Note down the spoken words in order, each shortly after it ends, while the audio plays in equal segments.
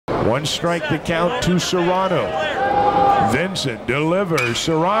One strike to count to Serrano. Vincent delivers.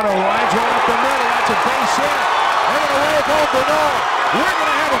 Serrano lines one up the middle. That's a base hit. And away goes Bernal. We're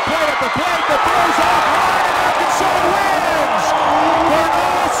going to have a play at the plate. The throw's offline and Arkansas wins.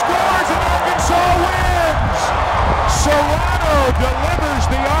 Bernal scores and Arkansas wins. Serrano delivers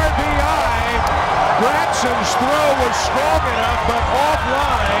the RBI. Braxton's throw was strong enough, but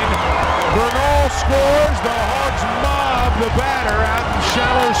offline. Bernal scores. The Hogs mob the batter out in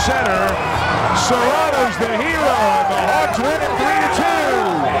shallow center. Serrano's the hero, and the Hogs win it 3-2.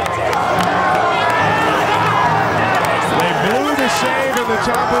 They blew the save at the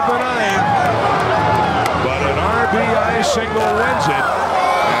top of the ninth, but an RBI single wins it,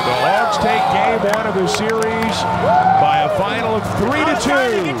 and the Hogs take game one of the series by a final of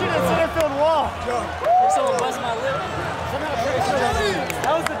 3-2.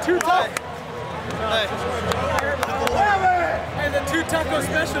 That was the two taco. And the two taco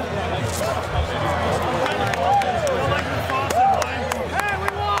special.